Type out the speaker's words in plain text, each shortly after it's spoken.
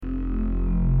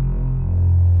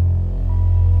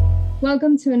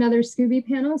Welcome to another Scooby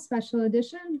Panel Special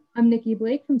Edition. I'm Nikki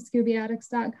Blake from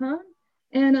ScoobyAddicts.com,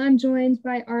 and I'm joined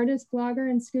by artist, blogger,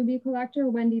 and Scooby collector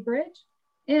Wendy Bridge,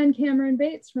 and Cameron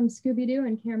Bates from Scooby-Doo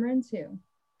and Cameron too.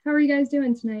 How are you guys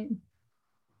doing tonight?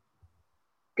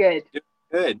 Good.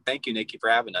 Good. Thank you, Nikki, for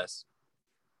having us.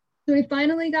 So we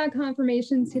finally got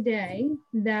confirmation today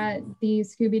that the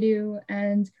Scooby-Doo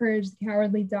and Courage the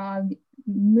Cowardly Dog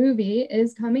movie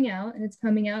is coming out, and it's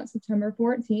coming out September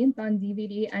 14th on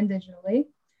DVD and digitally.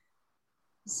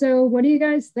 So what do you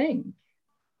guys think?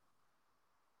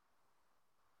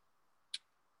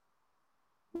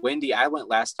 Wendy, I went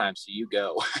last time, so you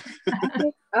go.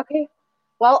 Okay.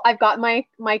 Well, I've got my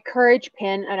Courage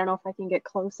pin. I don't know if I can get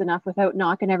close enough without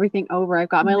knocking everything over. I've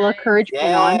got my little Courage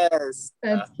pin on. Yes.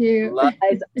 That's cute.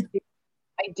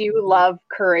 I do love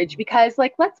Courage because,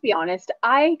 like, let's be honest,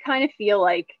 I kind of feel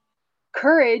like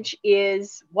Courage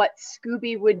is what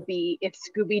Scooby would be if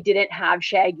Scooby didn't have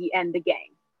Shaggy and the gang.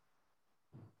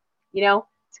 You know,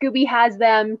 Scooby has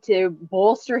them to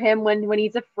bolster him when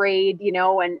he's afraid, you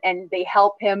know, and they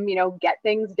help him, you know, get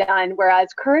things done.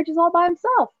 Whereas Courage is all by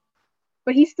himself,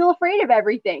 but he's still afraid of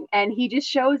everything. And he just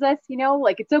shows us, you know,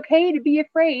 like, it's okay to be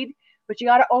afraid, but you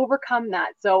got to overcome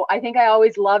that. So I think I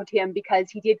always loved him because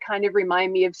he did kind of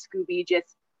remind me of Scooby,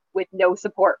 just with no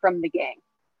support from the gang.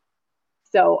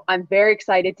 So I'm very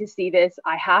excited to see this.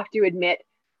 I have to admit,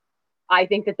 I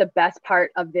think that the best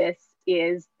part of this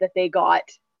is that they got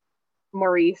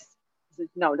Maurice.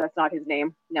 No, that's not his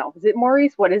name. No, is it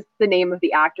Maurice? What is the name of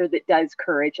the actor that does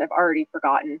Courage? I've already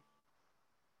forgotten.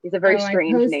 He's a very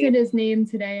strange name. I posted his name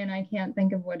today and I can't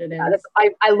think of what it is.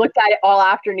 I looked at it all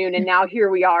afternoon and now here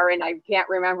we are and I can't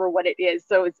remember what it is.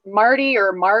 So it's Marty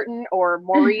or Martin or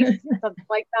Maurice, something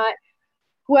like that.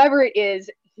 Whoever it is,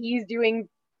 he's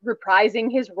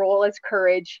reprising his role as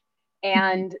Courage,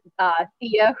 and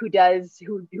Thea, who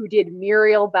did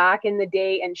Muriel back in the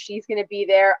day, and she's going to be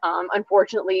there.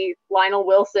 Unfortunately, Lionel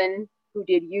Wilson, who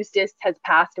did Eustace, has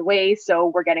passed away,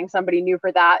 so we're getting somebody new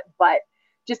for that. But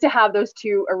just to have those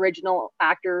two original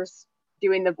actors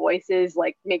doing the voices,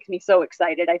 like, makes me so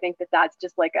excited. I think that that's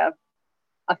just like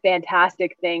a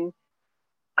fantastic thing.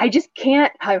 I just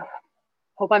can't. I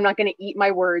hope I'm not going to eat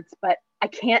my words, but I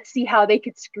can't see how they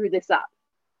could screw this up.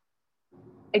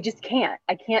 I just can't.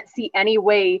 I can't see any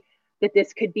way that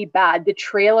this could be bad. The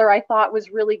trailer I thought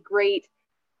was really great.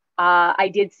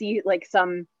 I did see like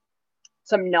some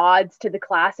nods to the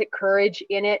classic Courage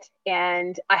in it.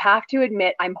 And I have to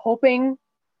admit, I'm hoping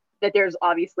that there's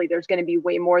going to be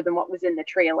way more than what was in the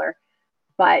trailer.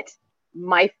 But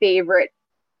my favorite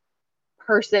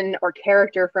person or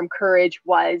character from Courage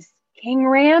was King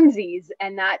Ramses,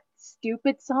 and that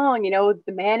stupid song, you know,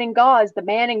 the man in gauze,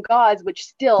 which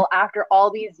still after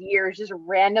all these years just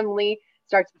randomly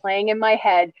starts playing in my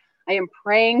head. I am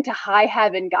praying to high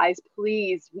heaven, guys,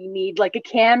 please, we need like a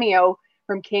cameo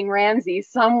from King Ramses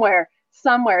somewhere,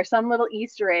 some little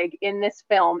Easter egg in this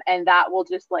film, and that will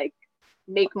just like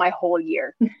make my whole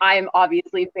year. I am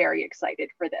obviously very excited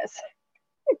for this.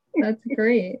 That's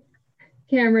great.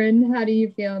 Cameron, how do you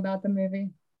feel about the movie?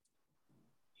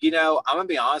 You know, I'm going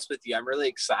to be honest with you. I'm really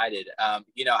excited.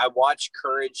 You know, I watched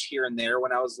Courage here and there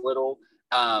when I was little.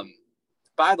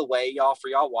 By the way, y'all, for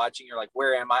y'all watching, you're like,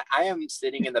 where am I? I am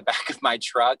sitting in the back of my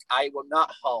truck. I am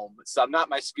not home. So I'm not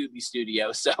my Scooby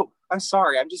studio. So I'm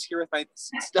sorry. I'm just here with my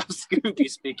stuff Scooby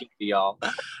speaking to y'all.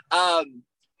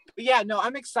 But yeah, no,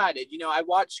 I'm excited. You know, I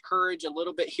watched Courage a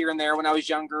little bit here and there when I was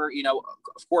younger. You know,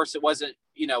 of course, it wasn't,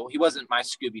 you know, he wasn't my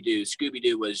Scooby-Doo.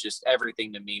 Scooby-Doo was just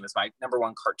everything to me. It was my number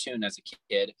one cartoon as a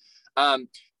kid.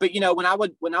 But, you know, when I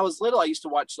was little, I used to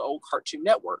watch the old Cartoon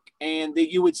Network, and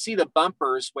you would see the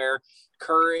bumpers where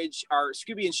Courage or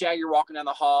Scooby and Shaggy are walking down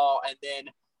the hall, and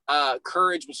then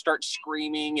Courage would start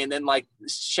screaming, and then like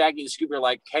Shaggy and Scooby are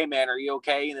like, hey man, are you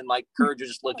okay? And then like Courage would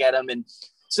just look at him. And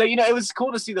so, you know, it was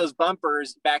cool to see those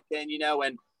bumpers back then, you know,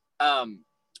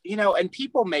 and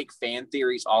people make fan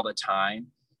theories all the time,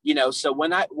 you know. So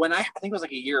when I think it was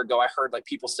like a year ago, I heard like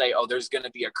people say, oh, there's going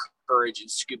to be a Courage and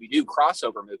Scooby-Doo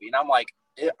crossover movie. And I'm like,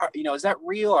 you know, is that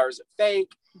real or is it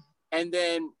fake? And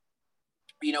then,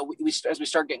 you know, we as we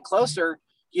start getting closer,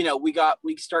 you know, we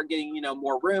start getting, you know,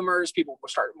 more rumors, people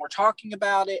start more talking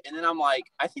about it. And then I'm like,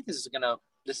 I think this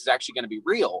is actually going to be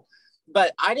real.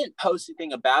 But I didn't post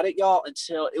anything about it, y'all,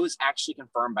 until it was actually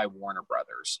confirmed by Warner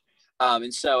Brothers.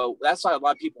 And so that's why a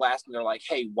lot of people ask me, they're like,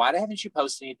 hey, why haven't you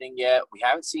posted anything yet? We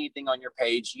haven't seen anything on your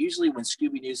page. Usually when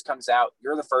Scooby News comes out,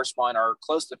 you're the first one or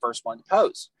close to the first one to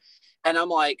post. And I'm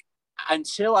like,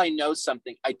 until I know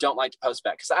something, I don't like to post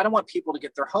back because I don't want people to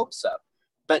get their hopes up.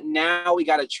 But now we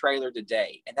got a trailer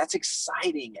today, and that's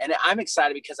exciting. And I'm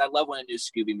excited because I love when a new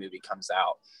Scooby movie comes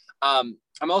out. I'm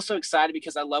also excited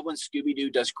because I love when Scooby-Doo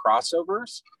does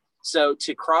crossovers. So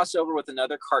to cross over with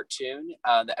another cartoon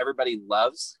that everybody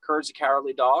loves, Courage the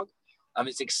Cowardly Dog,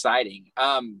 it's exciting.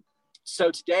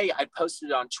 So today I posted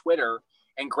it on Twitter,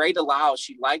 and Gray DeLisle,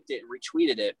 she liked it and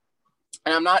retweeted it.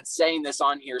 And I'm not saying this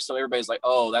on here so everybody's like,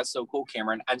 oh, that's so cool,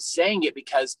 Cameron. I'm saying it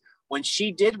because when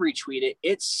she did retweet it,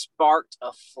 it sparked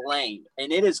a flame,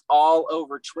 and it is all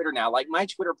over Twitter now. Like, my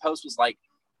Twitter post was like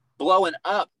blowing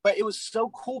up, but it was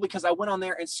so cool because I went on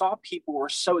there and saw people were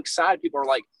so excited. People were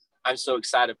like, I'm so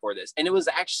excited for this. And it was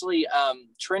actually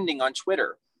trending on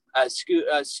Twitter, the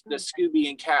Scooby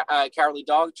and Cowardly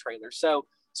Dog trailer. So,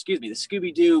 the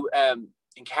Scooby-Doo and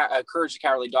Courage the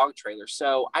Cowardly Dog trailer.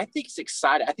 So I think it's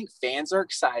exciting. I think fans are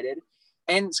excited.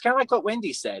 And it's kind of like what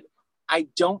Wendy said. I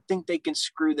don't think they can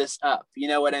screw this up. You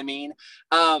know what I mean?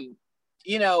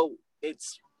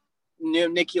 It's,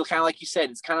 Nikki, kind of like you said,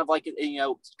 it's kind of like,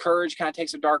 Courage kind of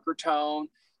takes a darker tone,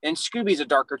 and Scooby's a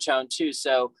darker tone too.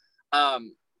 So,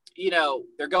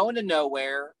 they're going to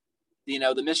nowhere.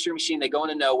 The Mystery Machine, they go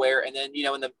into nowhere. And then,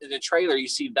 in the trailer, you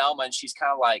see Velma, and she's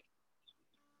kind of like,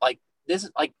 this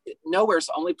is like, nowhere's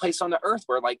the only place on the earth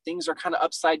where like things are kind of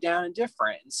upside down and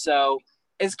different. And so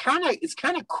it's kind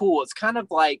of cool. It's kind of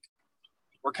like,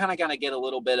 we're kind of going to get a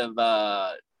little bit of,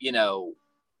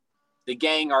 the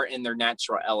gang are in their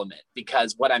natural element,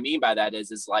 because what I mean by that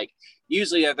is like,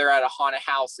 usually they're at a haunted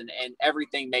house and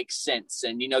everything makes sense.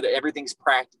 And, that everything's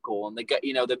practical, and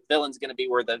the villain's going to be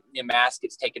where the mask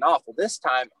gets taken off. Well, this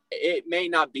time it may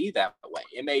not be that way.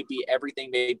 It may be, everything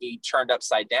may be turned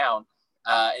upside down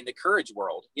in the Courage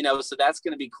world, so that's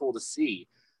going to be cool to see.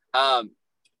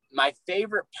 My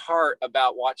favorite part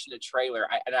about watching the trailer,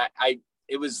 I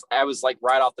was like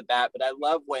right off the bat, but I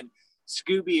love when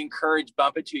Scooby and Courage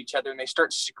bump into each other and they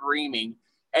start screaming,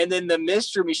 and then the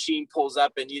Mystery Machine pulls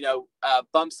up and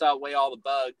bumps away all the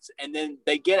bugs, and then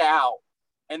they get out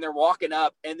and they're walking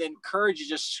up, and then Courage is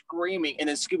just screaming, and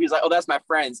then Scooby's like, oh, that's my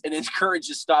friends, and then Courage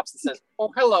just stops and says, oh,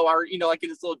 hello, like in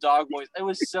his little dog voice. It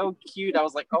was so cute. I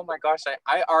was like, oh my gosh,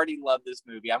 I already love this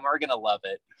movie. I'm already gonna love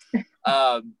it.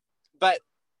 But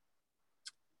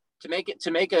to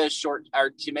make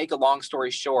a long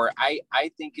story short, I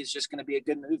think it's just going to be a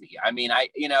good movie. I mean,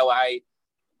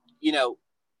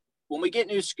 when we get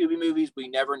new Scooby movies, we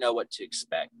never know what to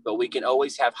expect, but we can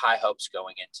always have high hopes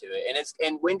going into it.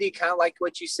 And Wendy, kind of like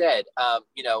what you said,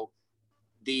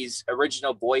 these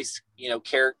original voice,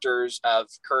 characters of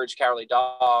Courage Cowardly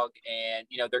Dog, and,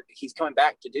 he's coming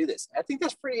back to do this. I think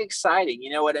that's pretty exciting.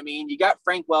 You know what I mean? You got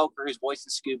Frank Welker, who's voicing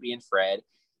Scooby and Fred.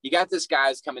 You got this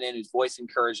guy's coming in who's voicing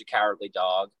Courage the Cowardly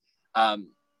Dog.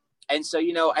 And so,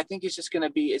 I think it's going to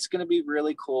be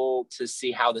really cool to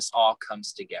see how this all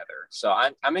comes together. So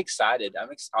I'm excited. I'm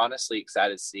honestly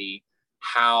excited to see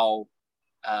how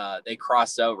they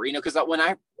cross over, because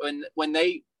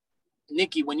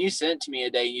Nikki, when you sent it to me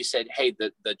today and you said, hey,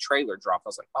 the trailer dropped, I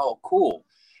was like, oh, cool.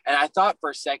 And I thought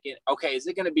for a second, okay, is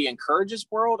it going to be in Courage's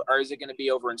world, or is it going to be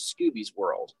over in Scooby's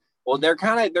world? Well, they're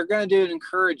going to do it in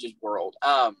Courage's world.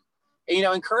 And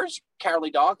Courage Cowardly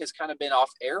Dog has kind of been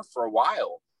off air for a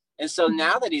while. And so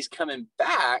now that he's coming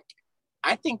back,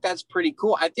 I think that's pretty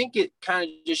cool. I think it kind of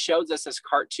just shows us as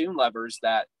cartoon lovers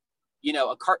that,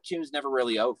 a cartoon's never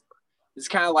really over. It's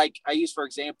kind of like, I use, for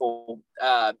example,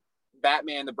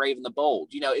 Batman, the Brave and the Bold.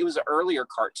 It was an earlier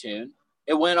cartoon.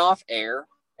 It went off air.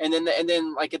 And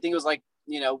then like, I think it was like,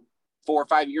 4 or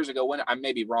 5 years ago, when I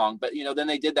may be wrong, but, then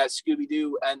they did that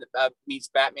Scooby-Doo and meets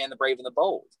Batman, the Brave and the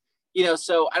Bold.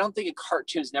 So I don't think a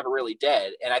cartoon's never really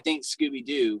dead. And I think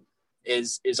Scooby-Doo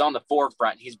is on the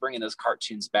forefront. He's bringing those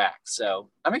cartoons back. So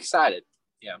I'm excited.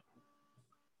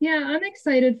 Yeah, I'm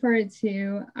excited for it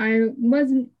too. I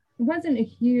wasn't a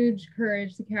huge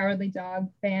Courage the Cowardly Dog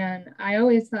fan. I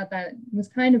always thought that was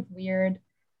kind of weird.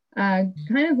 Kind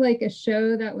of like a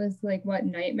show that was like what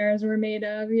nightmares were made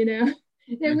of,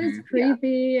 It was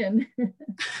creepy, yeah. And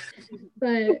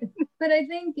but I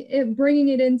think bringing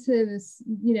it into this,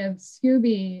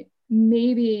 Scooby,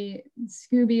 maybe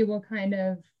Scooby will kind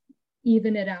of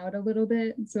even it out a little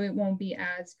bit, so it won't be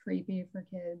as creepy for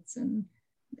kids, and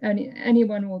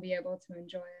anyone will be able to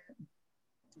enjoy it.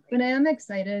 But I am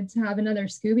excited to have another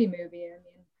Scooby movie. I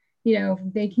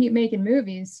mean, they keep making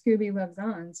movies, Scooby lives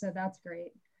on, so that's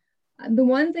great. The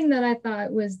one thing that I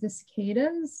thought was the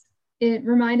cicadas. It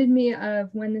reminded me of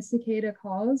When the Cicada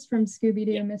Calls from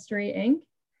Scooby-Doo Mystery Inc.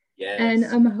 Yes. And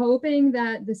I'm hoping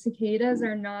that the cicadas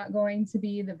are not going to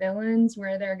be the villains,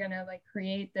 where they're going to like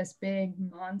create this big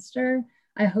monster.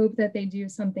 I hope that they do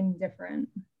something different.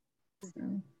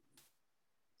 So.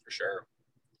 For sure.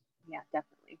 Yeah,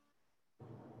 definitely.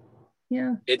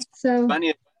 Yeah. It's so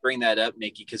funny bring that up,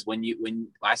 Nikki, because when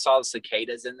I saw the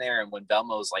cicadas in there, and when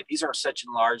Velma was like, "These are such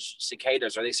large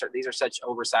cicadas, or these are such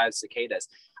oversized cicadas,"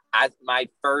 my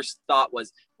first thought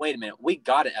was, "Wait a minute, we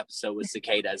got an episode with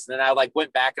cicadas." And then I like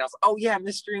went back and I was like, "Oh yeah,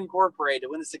 Mystery Incorporated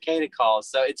when the cicada calls."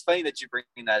 So it's funny that you bring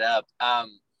that up.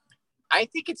 I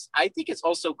think it's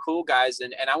also cool, guys,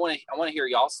 and I want to hear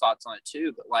y'all's thoughts on it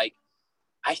too. But like,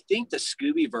 I think the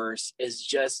Scoobyverse is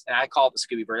just, and I call it the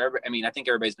Scoobyverse. I mean, I think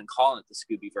everybody's been calling it the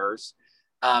Scoobyverse.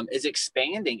 Is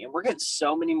expanding, and we're getting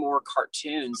so many more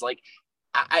cartoons. Like,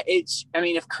 if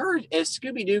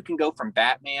Scooby-Doo can go from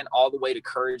Batman all the way to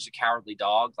Courage the Cowardly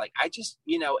Dog, like I just,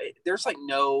 there's like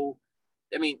no,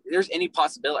 I mean, there's any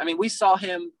possibility. I mean, we saw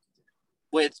him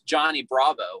with Johnny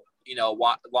Bravo, a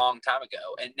long time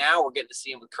ago, and now we're getting to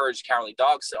see him with Courage the Cowardly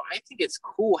Dog. So I think it's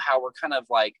cool how we're kind of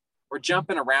like, we're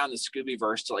jumping around the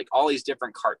Scoobyverse to like all these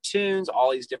different cartoons,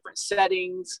 all these different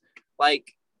settings.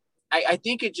 Like, I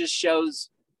think it just shows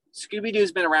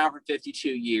Scooby-Doo's been around for 52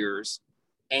 years,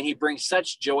 and he brings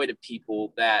such joy to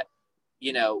people that,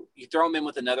 you throw him in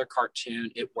with another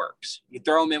cartoon, it works. You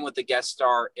throw him in with a guest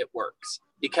star, it works.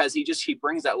 Because he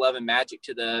brings that love and magic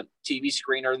to the TV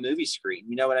screen or the movie screen.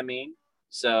 You know what I mean?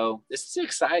 So this is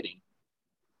exciting.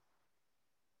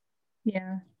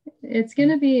 Yeah. I think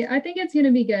it's going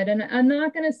to be good. And I'm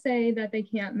not going to say that they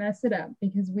can't mess it up,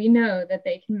 because we know that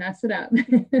they can mess it up.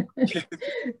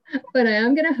 But I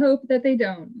am going to hope that they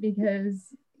don't,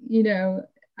 because,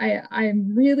 I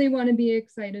really want to be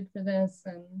excited for this.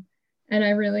 And I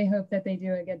really hope that they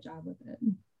do a good job with it.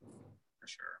 For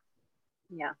sure.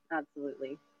 Yeah,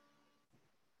 absolutely.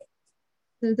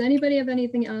 Does anybody have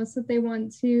anything else that they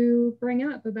want to bring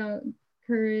up about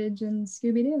Courage and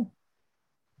Scooby-Doo?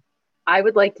 I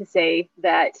would like to say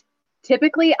that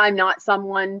typically I'm not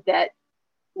someone that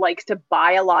likes to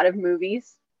buy a lot of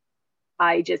movies.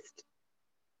 I just,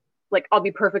 I'll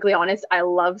be perfectly honest, I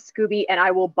love Scooby, and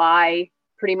I will buy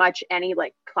pretty much any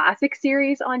like classic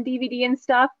series on DVD and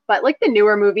stuff. But like the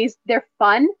newer movies, they're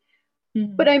fun,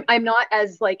 but I'm not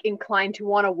as like inclined to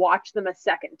want to watch them a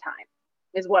second time,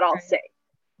 is what I'll say.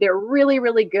 They're really,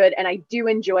 really good, and I do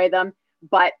enjoy them.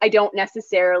 But I don't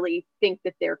necessarily think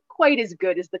that they're quite as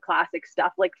good as the classic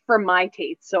stuff, like for my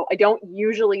taste. So I don't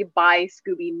usually buy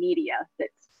Scooby media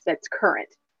that's current.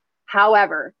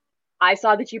 However, I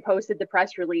saw that you posted the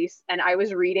press release, and I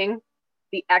was reading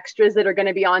the extras that are going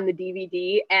to be on the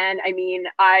DVD. And I mean,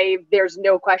 there's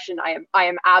no question I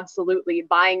am absolutely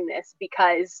buying this,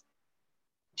 because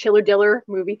Chiller Diller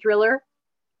movie thriller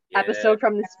episode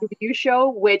from the Scooby-Doo show,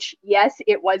 which, yes,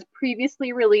 it was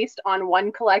previously released on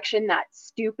one collection, that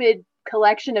stupid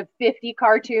collection of 50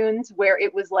 cartoons where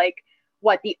it was like,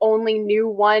 the only new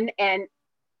one. And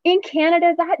in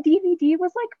Canada, that DVD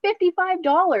was like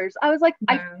 $55. I was like,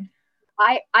 wow.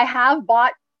 I have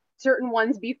bought certain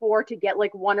ones before to get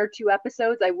like one or two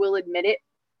episodes, I will admit it,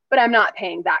 but I'm not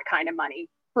paying that kind of money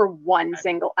for one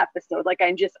single episode. Like,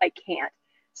 I can't.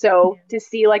 So to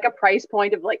see like a price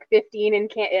point of like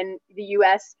 $15 in the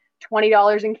US,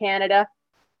 $20 in Canada,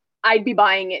 I'd be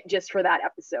buying it just for that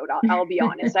episode. I'll be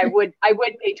honest. I would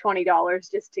pay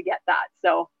 $20 just to get that.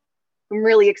 So I'm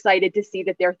really excited to see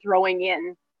that they're throwing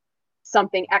in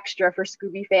something extra for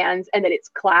Scooby fans, and that it's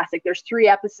classic. There's 3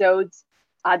 episodes.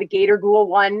 The Gator Ghoul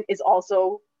one is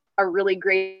also a really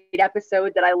great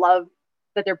episode that I love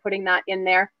that they're putting that in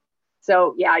there.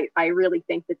 So yeah, I really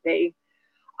think that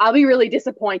I'll be really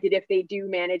disappointed if they do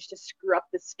manage to screw up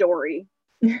the story,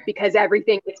 because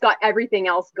it's got everything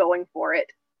else going for it.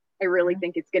 I really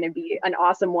think it's going to be an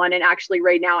awesome one. And actually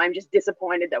right now I'm just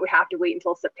disappointed that we have to wait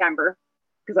until September,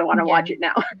 because I want to watch it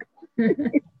now.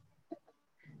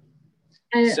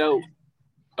 I'm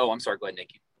sorry. Go ahead,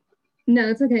 Nikki. No,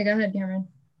 it's okay. Go ahead, Cameron.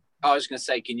 I was going to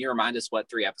say, can you remind us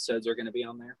what 3 episodes are going to be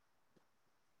on there?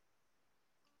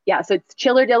 Yeah. So it's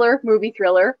Chiller Diller movie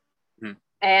thriller.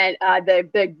 And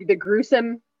the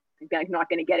gruesome, I'm not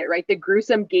going to get it right. The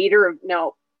gruesome gator,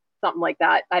 something like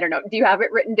that. I don't know. Do you have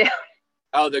it written down?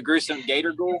 Oh, the gruesome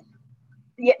gator ghoul.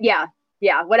 Yeah.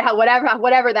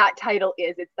 Whatever that title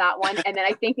is, it's that one. And then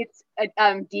I think it's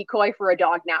a Decoy for a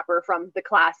Dog Napper from the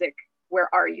classic Where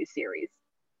Are You series.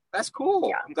 That's cool.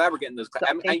 Yeah. I'm glad we're getting those.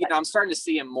 I'm starting to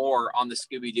see them more on the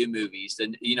Scooby-Doo movies.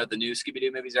 And the new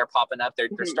Scooby-Doo movies are popping up. They're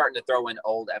starting to throw in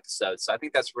old episodes. So I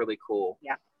think that's really cool.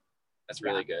 Yeah. That's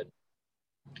really good.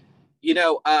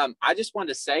 I just wanted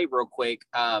to say real quick,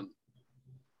 or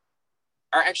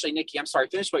actually, Nikki, I'm sorry,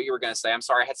 finish what you were going to say. I'm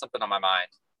sorry, I had something on my mind.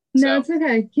 No, it's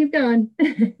okay. Keep going.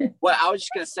 Well, I was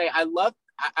just going to say, I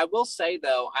will say,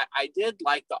 though, I did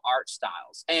like the art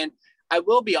styles. And I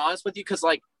will be honest with you, because,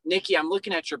 like, Nikki, I'm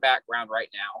looking at your background right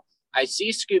now. I see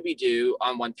Scooby-Doo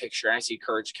on one picture, and I see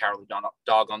Courage the Cowardly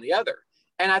Dog on the other.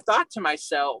 And I thought to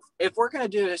myself, if we're going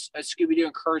to do a Scooby-Doo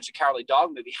and Courage the Cowardly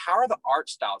Dog movie, how are the art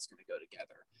styles going to go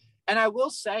together? And I will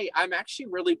say, I'm actually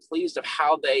really pleased of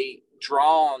how they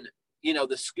drawn,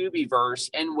 the Scooby verse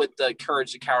and with the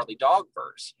Courage the Cowardly Dog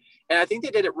verse. And I think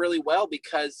they did it really well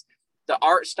because the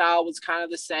art style was kind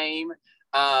of the same.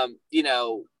 Because,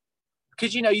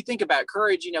 you think about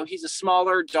Courage, he's a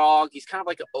smaller dog. He's kind of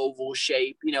like an oval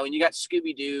shape, and you got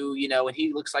Scooby-Doo, and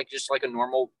he looks like just like a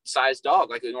normal sized dog,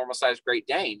 like a normal sized Great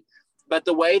Dane. But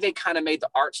the way they kind of made the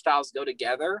art styles go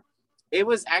together, it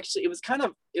was kind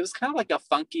of like a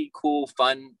funky, cool,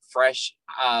 fun, fresh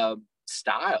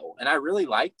style. And I really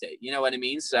liked it. You know what I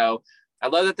mean? So I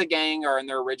love that the gang are in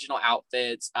their original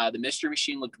outfits. The Mystery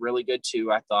Machine looked really good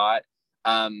too, I thought.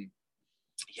 I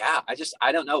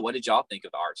don't know. What did y'all think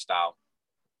of the art style?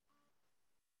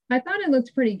 I thought it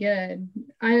looked pretty good.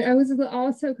 I was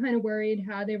also kind of worried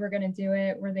how they were going to do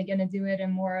it. Were they going to do it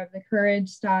in more of the Courage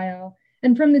style?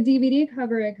 And from the DVD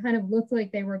cover, it kind of looked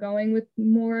like they were going with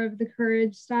more of the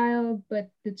Courage style, but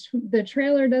the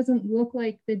trailer doesn't look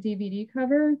like the DVD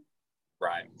cover.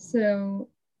 Right. So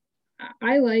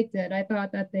I liked it. I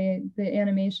thought that the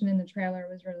animation in the trailer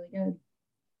was really good.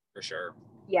 For sure.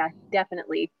 Yeah,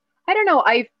 definitely. I don't know.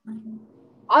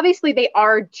 Obviously they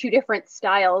are two different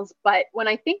styles, but when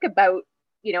I think about,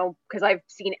 because I've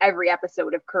seen every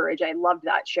episode of Courage, I loved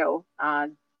that show.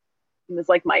 It was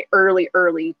like my early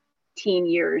teen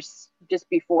years, just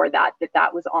before that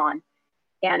was on,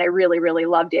 and I really, really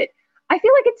loved it. I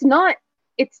feel like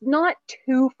it's not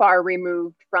too far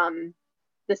removed from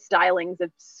the stylings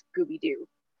of Scooby-Doo.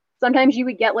 Sometimes you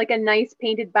would get like a nice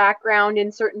painted background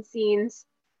in certain scenes.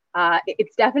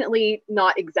 It's definitely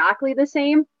not exactly the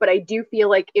same, but I do feel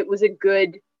like it was a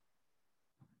good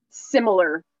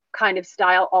similar kind of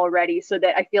style already, so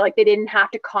that I feel like they didn't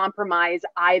have to compromise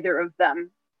either of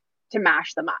them to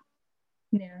mash them up.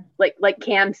 Yeah. Like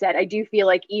Cam said, I do feel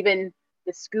like even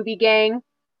the Scooby Gang,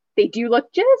 they do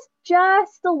look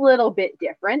just a little bit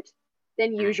different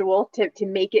than usual to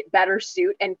make it better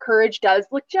suit. And Courage does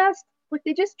look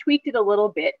they just tweaked it a little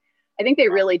bit. I think they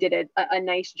really did a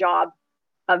nice job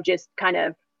of just kind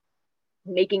of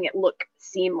making it look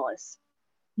seamless.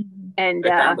 Mm-hmm. And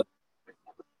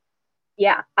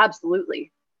yeah,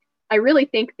 absolutely. I really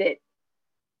think that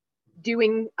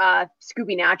doing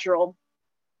Scooby Natural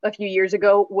a few years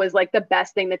ago was like the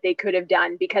best thing that they could have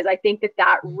done, because I think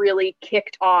that really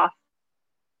kicked off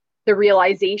the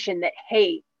realization that,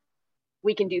 hey,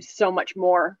 we can do so much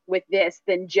more with this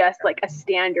than just like a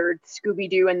standard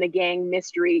Scooby-Doo and the Gang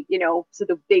mystery, so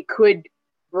that they could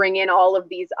bring in all of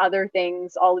these other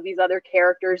things, all of these other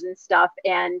characters and stuff.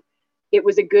 And it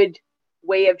was a good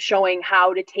way of showing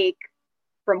how to take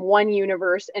from one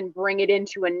universe and bring it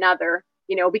into another,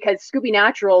 because Scooby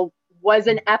Natural was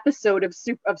an episode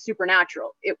of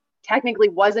Supernatural. It technically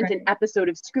wasn't an episode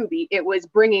of Scooby. It was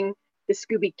bringing the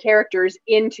Scooby characters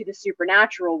into the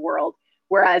supernatural world.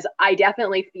 Whereas I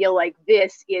definitely feel like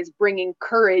this is bringing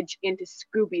Courage into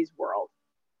Scooby's world.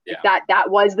 Yeah. That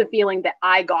was the feeling that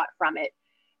I got from it.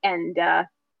 And I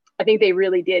think they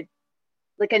really did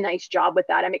like a nice job with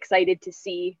that. I'm excited to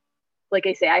see, like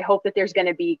I say, I hope that there's going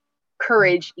to be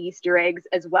Courage Easter eggs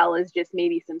as well as just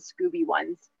maybe some Scooby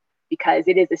ones, because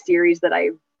it is a series that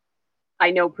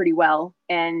I know pretty well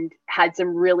and had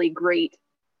some really great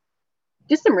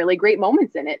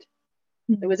moments in it.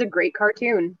 It was a great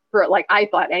cartoon for, like, I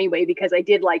thought anyway, because I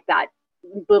did like that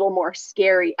little more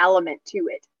scary element to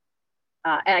it.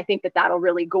 And I think that that'll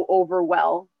really go over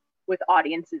well with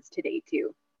audiences today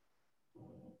too.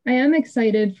 I am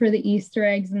excited for the Easter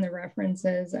eggs and the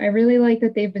references. I really like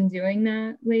that they've been doing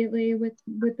that lately with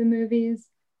the movies.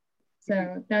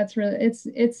 So that's really,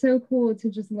 it's so cool to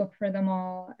just look for them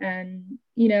all. And,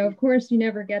 of course you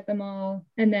never get them all.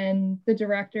 And then the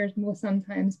directors will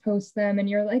sometimes post them and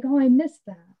you're like, oh, I missed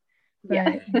that. But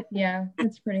yeah,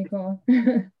 it's pretty cool.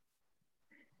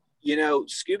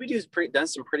 Scooby-Doo's done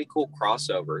some pretty cool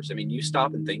crossovers. I mean, you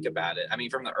stop and think about it. I mean,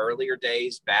 from the earlier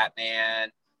days, Batman,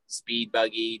 Speed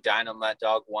Buggy, Dynamite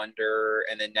Dog Wonder,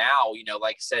 and then now,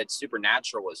 like I said,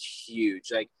 Supernatural was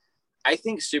huge. Like, I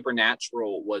think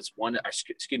Supernatural was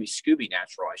Scooby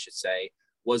Natural, I should say,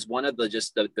 was one of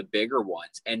the bigger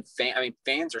ones. And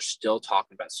fans are still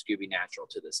talking about Scooby Natural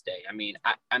to this day. I mean,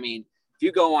 if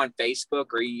you go on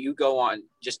Facebook or you go on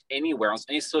just anywhere on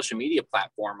any social media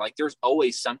platform, like there's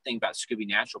always something about Scooby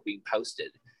Natural being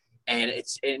posted. And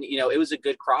it was a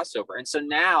good crossover. And so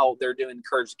now they're doing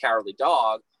Courage the Cowardly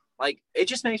Dog. Like, it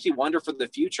just makes me wonder for the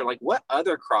future, like, what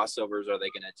other crossovers are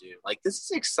they going to do? Like, this is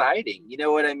exciting. You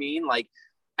know what I mean? Like,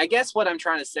 I guess what I'm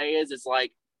trying to say is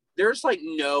like, there's like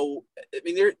no, I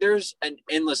mean, there's an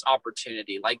endless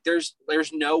opportunity. Like there's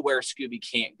nowhere Scooby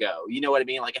can't go. You know what I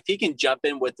mean? Like if he can jump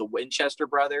in with the Winchester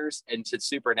brothers into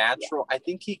Supernatural, I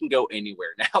think he can go anywhere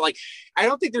now. Like, I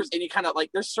don't think there's any kind of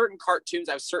like, there's certain cartoons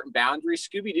that have certain boundaries.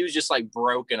 Scooby-Doo is just like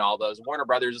broken all those. Warner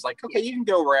Brothers is like, okay, you can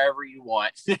go wherever you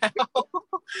want.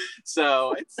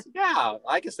 So it's, yeah,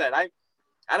 like I said,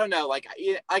 I don't know. Like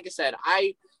I said,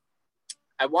 I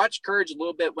watched Courage a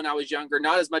little bit when I was younger,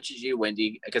 not as much as you,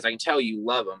 Wendy, because I can tell you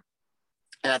love them,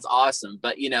 and that's awesome.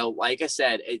 But you know, like I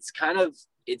said, it's kind of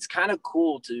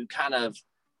cool to kind of,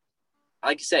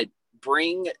 like I said,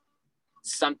 bring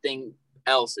something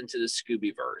else into the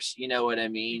Scoobyverse. You know what I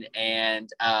mean? And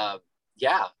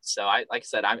yeah, so like I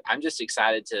said, I'm just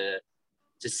excited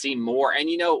to see more. And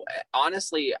you know,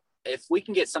 honestly, if we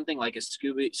can get something like a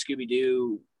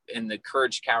Scooby-Doo in the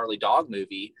Courage the Cowardly Dog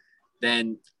movie,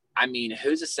 then I mean,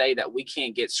 who's to say that we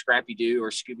can't get Scrappy Doo or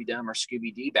Scooby Dum or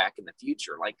Scooby Dee back in the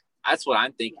future? Like, that's what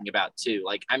I'm thinking about too.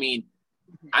 Like, I mean,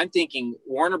 I'm thinking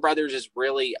Warner Brothers is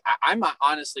really, I'm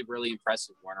honestly really impressed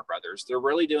with Warner Brothers. They're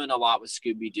really doing a lot with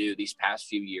Scooby Doo these past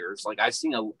few years. Like, I've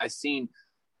seen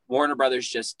Warner Brothers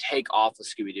just take off with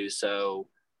Scooby Doo. So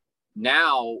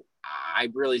now I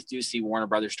really do see Warner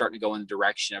Brothers starting to go in the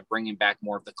direction of bringing back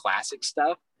more of the classic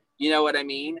stuff. You know what I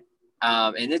mean?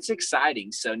 And it's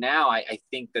exciting. So now I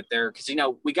think that because, you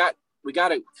know, we got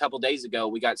a couple days ago,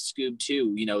 we got Scoob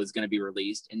 2, you know, is going to be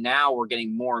released. And now we're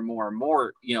getting more and more and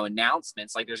more, you know,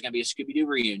 announcements. Like there's going to be a Scooby-Doo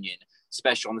reunion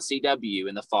special on the CW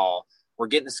in the fall. We're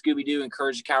getting the Scooby-Doo and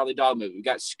Courage the Cowardly Dog movie. We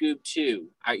got Scoob 2.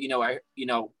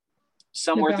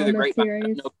 Somewhere through the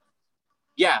grapevine.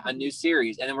 Yeah, a new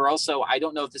series. And then we're also, I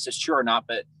don't know if this is true or not,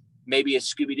 but maybe a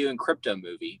Scooby-Doo and Crypto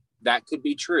movie. That could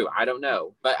be true. I don't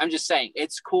know. But I'm just saying,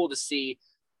 it's cool to see,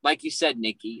 like you said,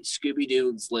 Nikki,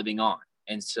 Scooby-Doo is living on.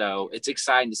 And so it's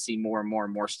exciting to see more and more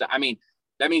and more stuff. I mean,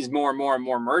 that means more and more and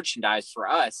more merchandise for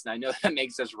us. And I know that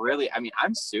makes us really, I mean,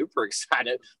 I'm super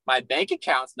excited. My bank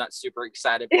account's not super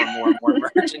excited for more and more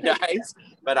merchandise,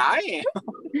 but I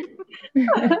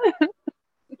am.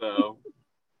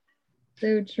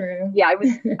 So true. Yeah, I was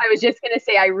just going to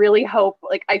say, I really hope,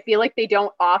 like, I feel like they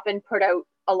don't often put out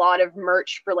a lot of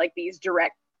merch for like these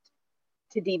direct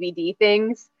to DVD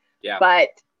things. Yeah. But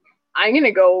I'm going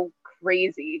to go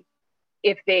crazy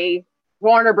if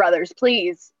Warner Brothers,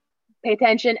 please pay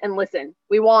attention and listen.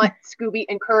 We want Scooby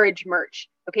and Courage merch.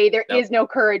 Okay. There is no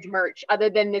Courage merch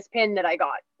other than this pin that I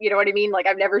got. You know what I mean? Like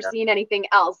I've never seen anything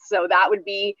else. So that would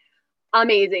be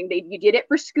amazing. You did it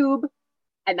for Scoob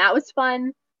and that was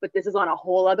fun, but this is on a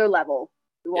whole other level.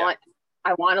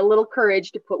 I want a little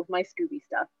Courage to put with my Scooby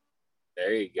stuff.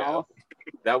 There you go.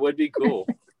 That would be cool.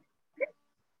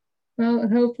 Well,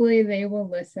 hopefully they will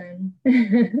listen.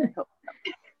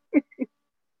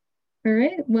 All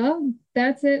right. Well,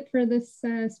 that's it for this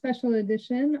special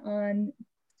edition on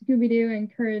Scooby-Doo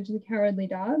and Courage the Cowardly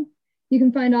Dog. You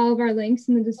can find all of our links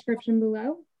in the description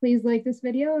below. Please like this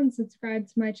video and subscribe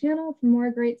to my channel for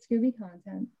more great Scooby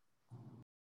content.